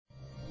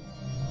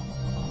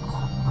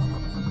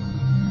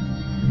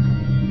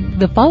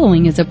The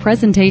following is a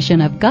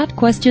presentation of Got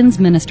Questions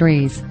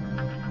Ministries.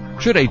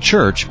 Should a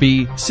church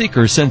be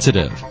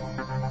seeker-sensitive?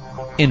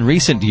 In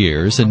recent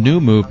years, a new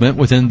movement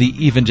within the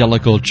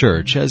evangelical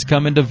church has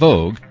come into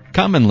vogue,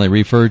 commonly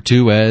referred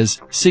to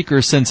as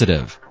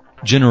seeker-sensitive.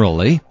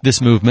 Generally,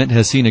 this movement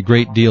has seen a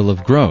great deal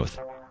of growth.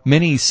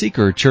 Many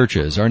seeker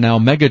churches are now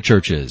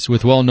megachurches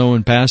with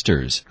well-known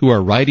pastors who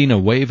are riding a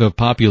wave of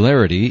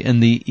popularity in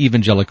the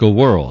evangelical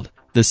world.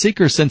 The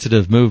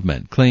seeker-sensitive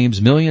movement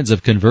claims millions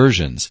of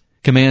conversions,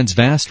 commands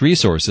vast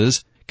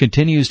resources,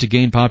 continues to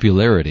gain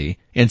popularity,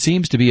 and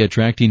seems to be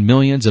attracting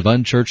millions of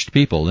unchurched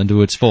people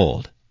into its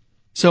fold.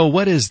 So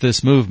what is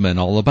this movement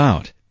all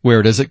about?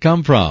 Where does it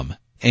come from?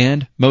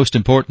 And, most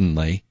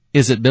importantly,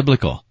 is it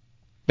biblical?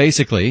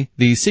 Basically,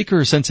 the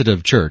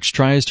seeker-sensitive church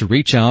tries to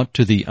reach out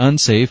to the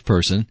unsaved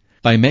person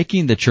by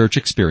making the church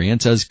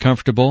experience as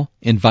comfortable,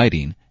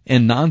 inviting,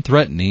 and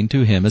non-threatening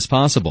to him as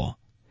possible.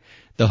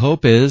 The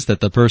hope is that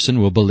the person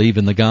will believe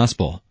in the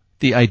gospel.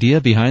 The idea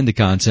behind the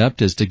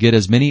concept is to get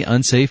as many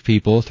unsaved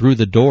people through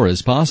the door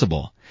as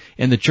possible,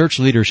 and the church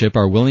leadership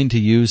are willing to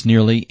use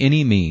nearly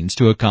any means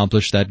to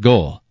accomplish that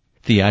goal.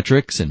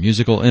 Theatrics and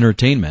musical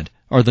entertainment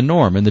are the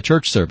norm in the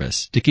church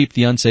service to keep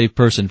the unsaved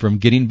person from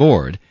getting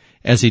bored,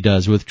 as he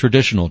does with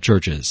traditional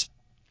churches.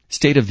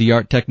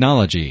 State-of-the-art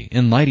technology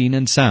in lighting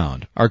and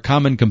sound are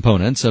common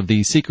components of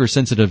the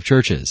seeker-sensitive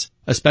churches,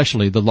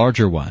 especially the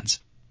larger ones.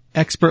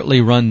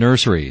 Expertly run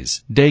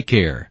nurseries,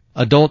 daycare,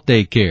 adult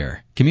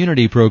daycare,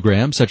 community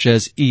programs such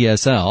as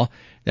ESL,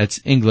 that's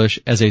English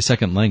as a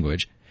Second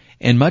Language,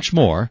 and much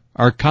more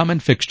are common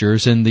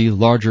fixtures in the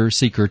larger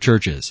seeker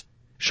churches.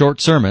 Short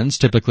sermons,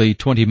 typically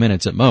 20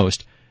 minutes at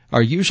most,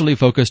 are usually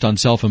focused on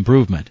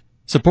self-improvement.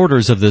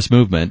 Supporters of this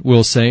movement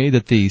will say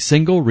that the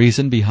single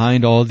reason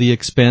behind all the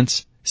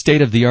expense,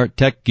 state-of-the-art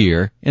tech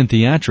gear, and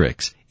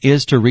theatrics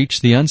is to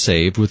reach the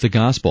unsaved with the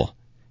gospel.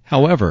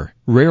 However,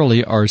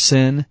 rarely are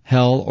sin,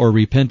 hell, or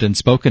repentance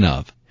spoken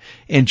of,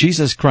 and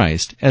Jesus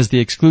Christ as the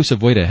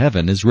exclusive way to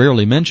heaven is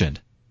rarely mentioned.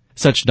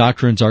 Such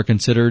doctrines are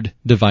considered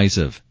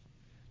divisive.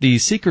 The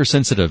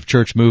seeker-sensitive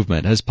church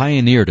movement has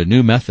pioneered a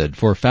new method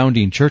for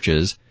founding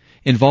churches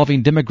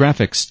involving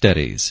demographic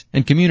studies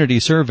and community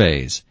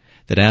surveys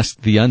that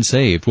ask the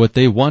unsaved what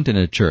they want in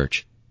a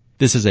church.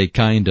 This is a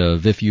kind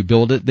of if you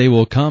build it, they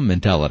will come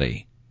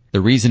mentality.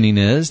 The reasoning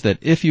is that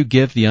if you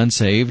give the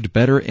unsaved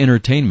better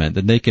entertainment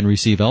than they can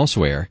receive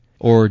elsewhere,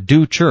 or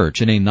do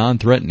church in a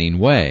non-threatening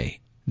way,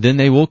 then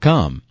they will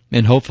come,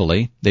 and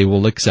hopefully they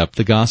will accept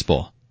the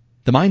gospel.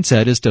 The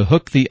mindset is to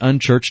hook the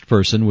unchurched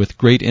person with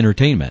great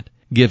entertainment,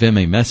 give him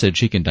a message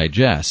he can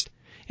digest,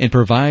 and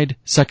provide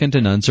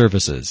second-to-none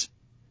services.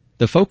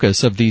 The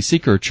focus of the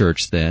seeker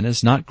church, then,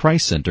 is not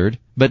Christ-centered,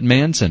 but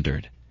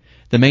man-centered.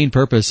 The main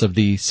purpose of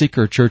the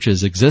seeker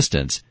church's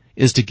existence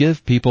is to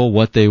give people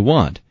what they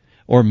want,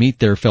 or meet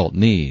their felt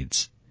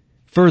needs.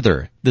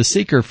 Further, the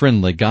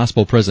seeker-friendly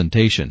gospel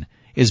presentation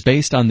is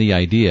based on the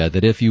idea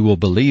that if you will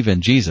believe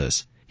in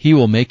Jesus, He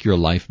will make your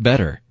life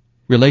better.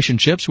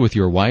 Relationships with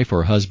your wife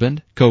or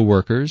husband,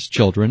 co-workers,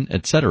 children,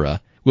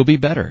 etc. will be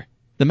better.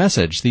 The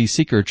message the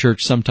seeker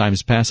church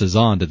sometimes passes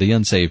on to the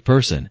unsaved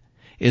person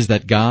is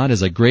that God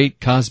is a great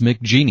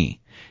cosmic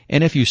genie,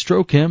 and if you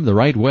stroke Him the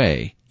right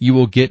way, you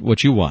will get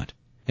what you want.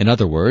 In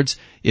other words,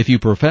 if you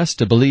profess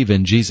to believe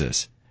in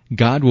Jesus,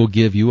 God will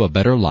give you a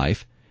better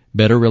life,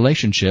 better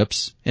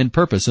relationships, and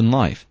purpose in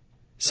life.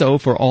 So,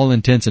 for all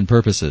intents and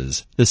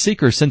purposes, the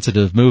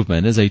seeker-sensitive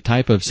movement is a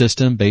type of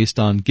system based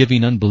on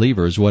giving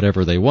unbelievers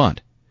whatever they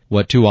want.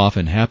 What too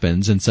often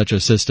happens in such a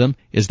system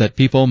is that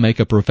people make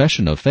a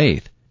profession of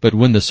faith, but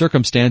when the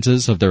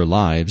circumstances of their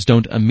lives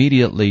don't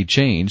immediately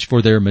change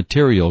for their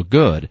material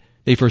good,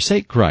 they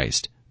forsake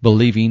Christ,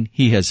 believing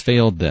He has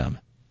failed them.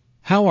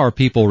 How are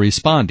people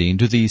responding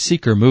to the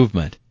seeker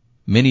movement?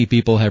 Many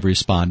people have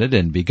responded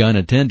and begun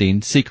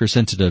attending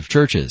seeker-sensitive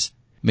churches.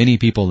 Many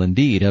people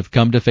indeed have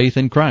come to faith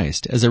in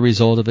Christ as a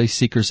result of a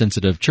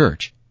seeker-sensitive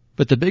church.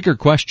 But the bigger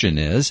question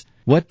is,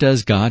 what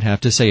does God have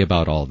to say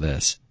about all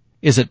this?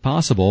 Is it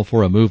possible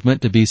for a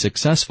movement to be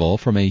successful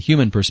from a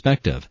human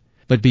perspective,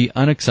 but be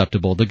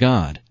unacceptable to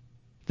God?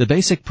 The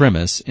basic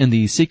premise in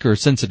the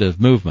seeker-sensitive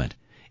movement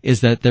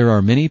is that there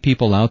are many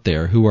people out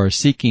there who are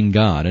seeking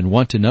God and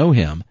want to know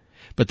Him,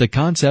 but the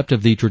concept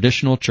of the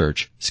traditional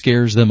church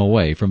scares them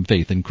away from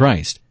faith in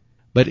Christ.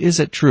 But is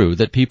it true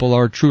that people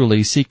are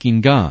truly seeking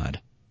God?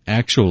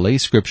 Actually,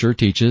 Scripture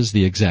teaches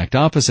the exact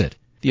opposite.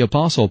 The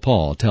Apostle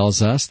Paul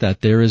tells us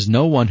that there is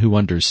no one who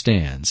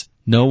understands,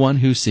 no one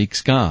who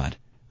seeks God.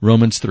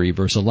 Romans 3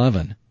 verse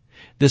 11.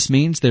 This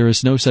means there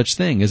is no such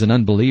thing as an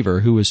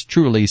unbeliever who is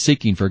truly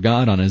seeking for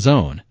God on his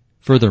own.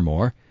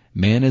 Furthermore,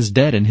 man is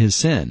dead in his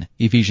sin,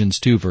 Ephesians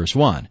 2 verse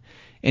 1,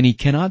 and he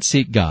cannot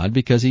seek God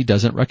because he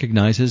doesn't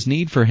recognize his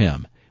need for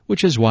Him,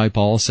 which is why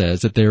Paul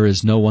says that there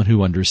is no one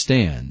who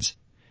understands.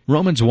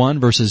 Romans 1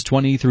 verses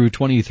 20 through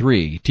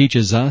 23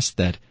 teaches us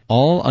that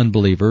all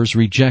unbelievers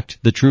reject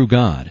the true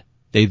God.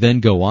 They then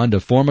go on to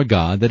form a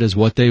God that is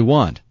what they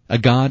want, a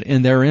God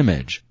in their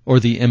image, or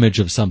the image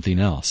of something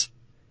else.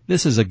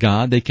 This is a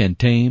God they can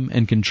tame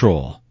and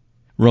control.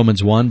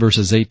 Romans 1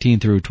 verses 18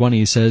 through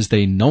 20 says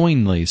they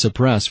knowingly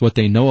suppress what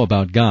they know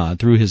about God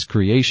through His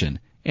creation,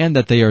 and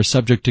that they are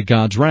subject to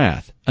God's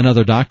wrath,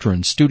 another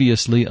doctrine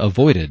studiously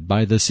avoided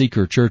by the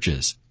seeker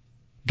churches.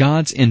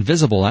 God's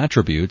invisible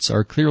attributes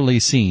are clearly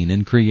seen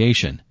in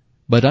creation,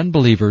 but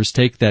unbelievers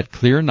take that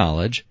clear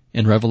knowledge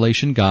and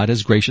revelation God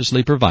has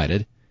graciously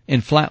provided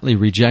and flatly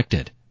reject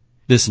it.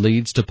 This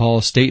leads to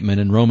Paul's statement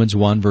in Romans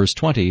 1 verse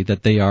 20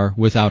 that they are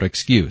without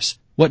excuse.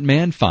 What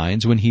man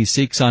finds when he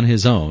seeks on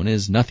his own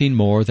is nothing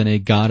more than a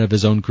god of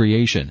his own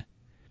creation.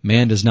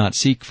 Man does not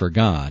seek for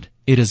God.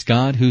 It is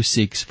God who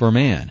seeks for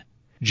man.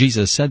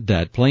 Jesus said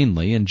that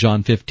plainly in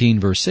John 15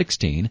 verse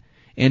 16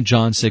 and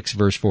John 6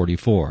 verse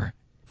 44.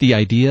 The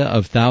idea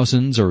of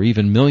thousands or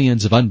even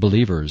millions of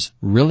unbelievers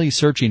really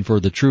searching for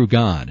the true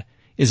God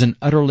is an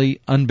utterly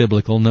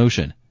unbiblical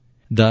notion.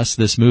 Thus,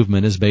 this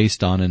movement is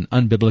based on an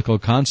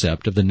unbiblical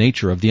concept of the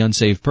nature of the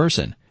unsaved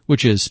person,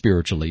 which is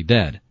spiritually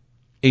dead.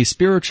 A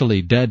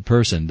spiritually dead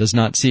person does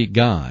not seek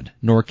God,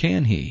 nor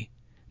can he.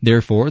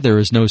 Therefore, there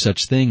is no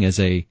such thing as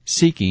a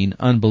seeking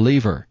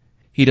unbeliever.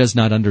 He does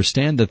not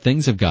understand the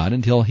things of God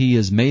until he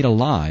is made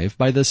alive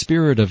by the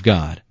Spirit of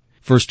God.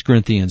 1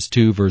 Corinthians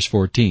 2 verse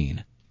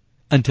 14.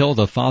 Until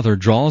the Father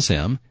draws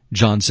him,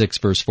 John 6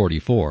 verse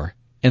 44,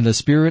 and the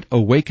Spirit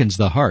awakens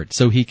the heart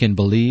so he can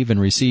believe and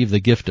receive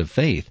the gift of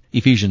faith,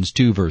 Ephesians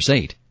 2 verse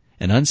 8,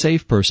 an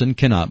unsaved person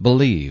cannot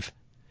believe.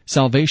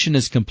 Salvation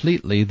is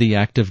completely the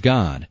act of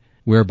God,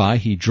 whereby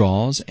He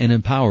draws and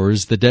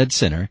empowers the dead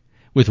sinner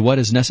with what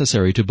is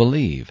necessary to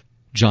believe,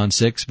 John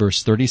 6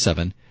 verse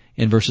 37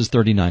 and verses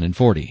 39 and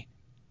 40.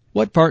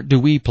 What part do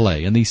we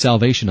play in the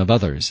salvation of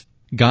others?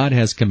 God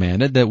has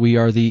commanded that we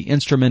are the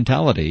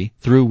instrumentality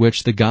through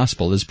which the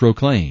gospel is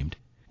proclaimed.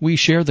 We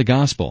share the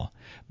gospel,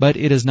 but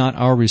it is not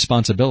our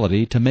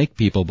responsibility to make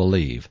people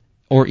believe,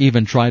 or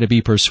even try to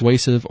be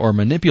persuasive or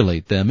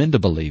manipulate them into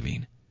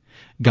believing.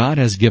 God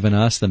has given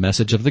us the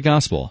message of the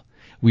gospel.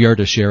 We are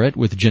to share it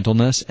with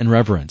gentleness and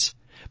reverence,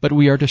 but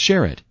we are to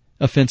share it,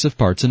 offensive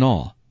parts and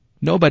all.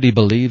 Nobody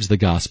believes the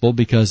gospel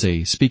because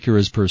a speaker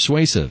is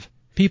persuasive.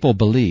 People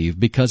believe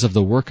because of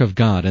the work of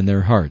God in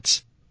their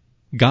hearts.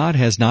 God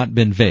has not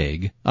been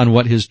vague on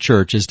what His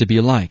church is to be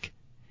like.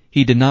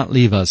 He did not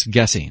leave us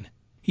guessing.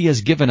 He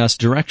has given us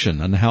direction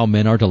on how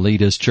men are to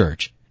lead His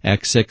church.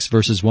 Acts 6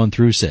 verses 1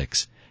 through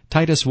 6,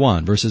 Titus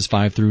 1 verses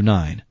 5 through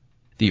 9.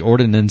 The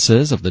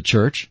ordinances of the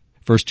church,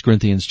 1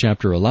 Corinthians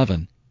chapter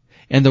 11,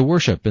 and the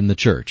worship in the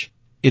church.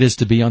 It is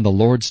to be on the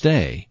Lord's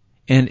day,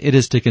 and it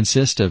is to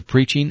consist of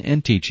preaching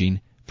and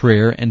teaching,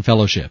 prayer and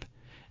fellowship.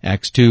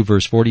 Acts 2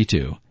 verse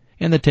 42,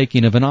 and the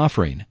taking of an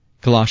offering.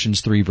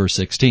 Colossians 3 verse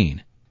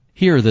 16.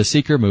 Here the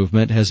seeker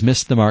movement has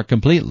missed the mark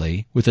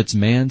completely with its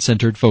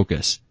man-centered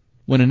focus.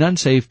 When an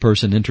unsaved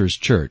person enters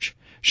church,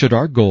 should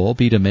our goal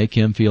be to make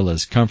him feel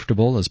as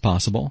comfortable as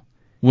possible?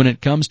 When it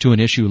comes to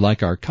an issue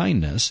like our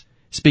kindness,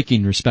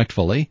 speaking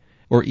respectfully,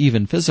 or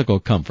even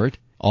physical comfort,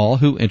 all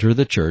who enter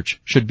the church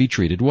should be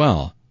treated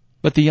well.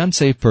 But the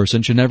unsaved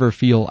person should never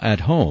feel at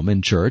home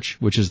in church,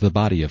 which is the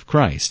body of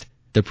Christ.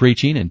 The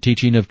preaching and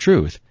teaching of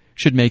truth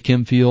should make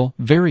him feel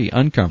very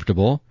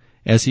uncomfortable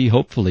as he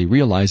hopefully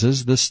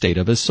realizes the state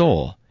of his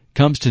soul,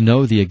 comes to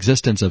know the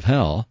existence of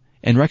hell,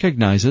 and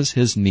recognizes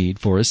his need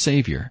for a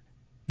Savior.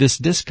 This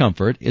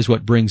discomfort is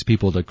what brings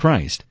people to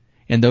Christ,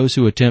 and those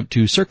who attempt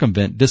to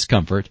circumvent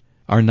discomfort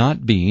are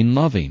not being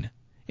loving.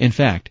 In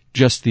fact,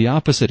 just the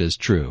opposite is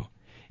true.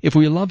 If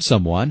we love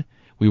someone,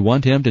 we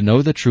want him to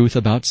know the truth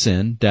about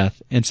sin,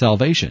 death, and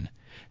salvation,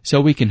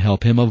 so we can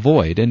help him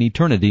avoid an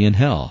eternity in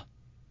hell.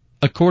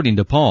 According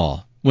to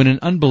Paul, when an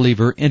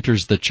unbeliever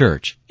enters the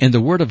church and the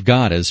Word of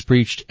God is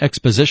preached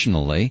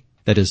expositionally,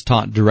 that is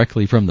taught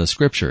directly from the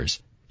Scriptures,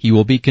 he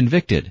will be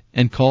convicted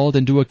and called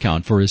into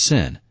account for his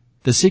sin.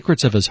 The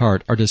secrets of his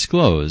heart are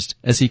disclosed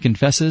as he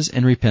confesses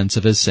and repents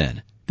of his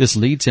sin. This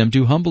leads him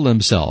to humble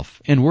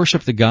himself and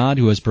worship the God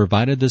who has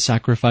provided the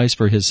sacrifice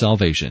for his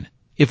salvation.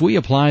 If we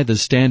apply the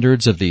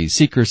standards of the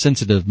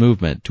seeker-sensitive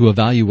movement to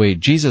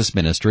evaluate Jesus'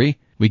 ministry,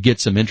 we get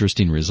some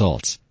interesting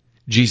results.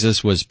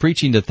 Jesus was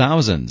preaching to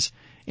thousands,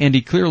 and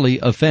he clearly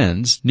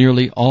offends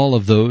nearly all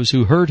of those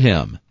who heard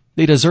him.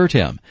 They desert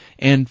him,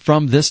 and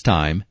from this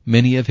time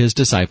many of his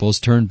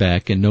disciples turned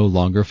back and no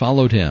longer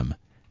followed him.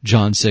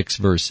 John 6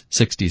 verse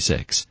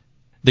 66.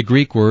 The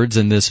Greek words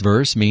in this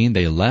verse mean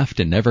they left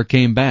and never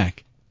came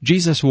back.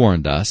 Jesus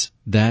warned us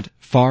that,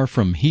 far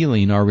from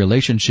healing our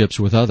relationships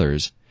with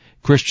others,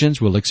 Christians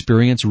will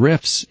experience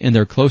rifts in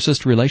their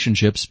closest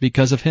relationships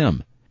because of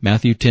him.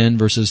 Matthew 10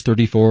 verses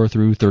 34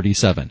 through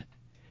 37.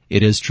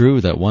 It is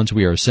true that once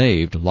we are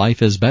saved,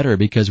 life is better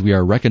because we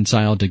are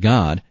reconciled to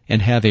God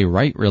and have a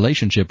right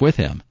relationship with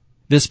Him.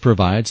 This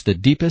provides the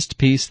deepest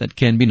peace that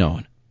can be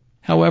known.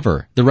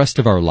 However, the rest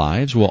of our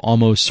lives will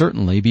almost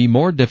certainly be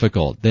more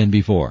difficult than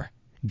before.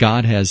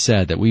 God has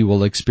said that we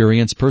will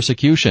experience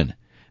persecution.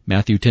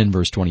 Matthew 10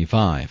 verse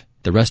 25.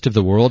 The rest of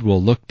the world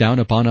will look down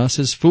upon us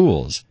as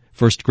fools.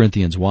 1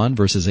 Corinthians 1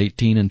 verses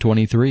 18 and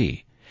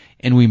 23.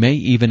 And we may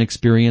even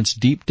experience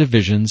deep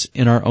divisions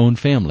in our own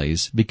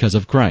families because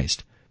of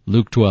Christ.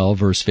 Luke 12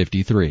 verse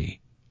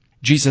 53.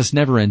 Jesus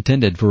never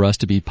intended for us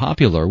to be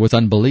popular with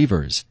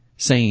unbelievers,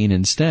 saying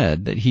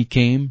instead that he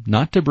came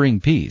not to bring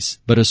peace,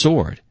 but a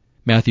sword.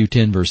 Matthew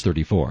 10, verse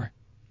 34.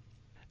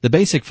 The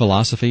basic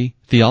philosophy,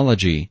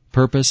 theology,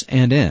 purpose,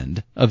 and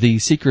end of the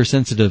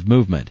seeker-sensitive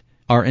movement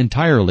are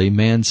entirely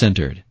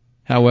man-centered.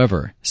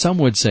 However, some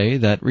would say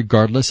that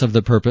regardless of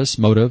the purpose,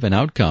 motive, and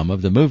outcome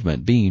of the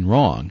movement being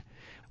wrong,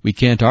 we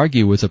can't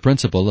argue with the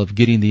principle of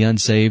getting the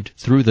unsaved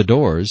through the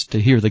doors to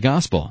hear the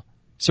gospel.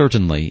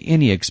 Certainly,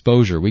 any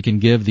exposure we can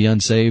give the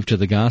unsaved to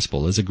the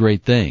gospel is a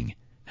great thing.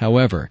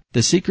 However,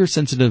 the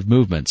seeker-sensitive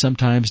movement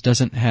sometimes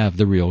doesn't have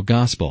the real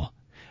gospel.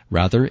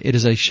 Rather, it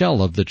is a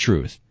shell of the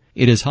truth.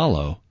 It is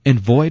hollow and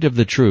void of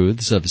the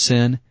truths of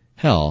sin,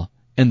 hell,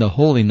 and the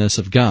holiness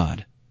of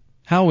God.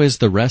 How is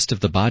the rest of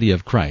the body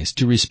of Christ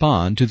to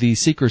respond to the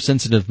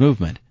seeker-sensitive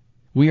movement?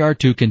 We are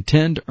to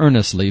contend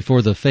earnestly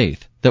for the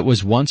faith that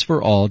was once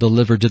for all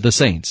delivered to the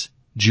saints.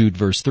 Jude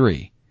verse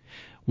 3.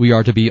 We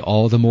are to be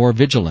all the more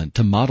vigilant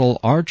to model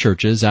our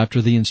churches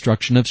after the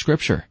instruction of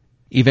Scripture.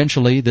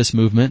 Eventually, this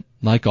movement,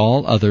 like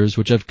all others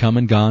which have come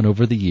and gone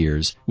over the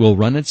years, will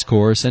run its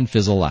course and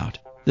fizzle out.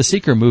 The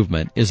seeker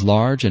movement is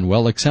large and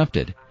well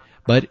accepted,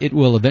 but it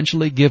will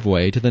eventually give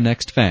way to the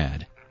next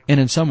fad. And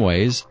in some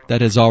ways,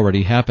 that has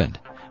already happened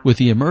with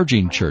the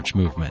emerging church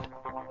movement.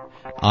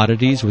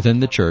 Oddities within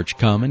the church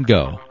come and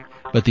go,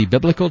 but the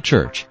biblical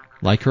church,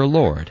 like her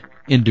Lord,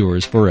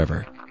 endures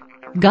forever.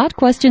 Got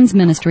Questions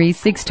Ministry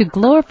seeks to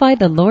glorify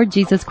the Lord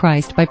Jesus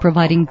Christ by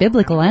providing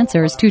biblical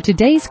answers to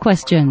today's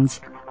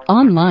questions.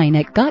 Online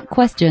at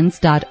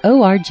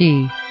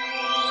GotQuestions.org.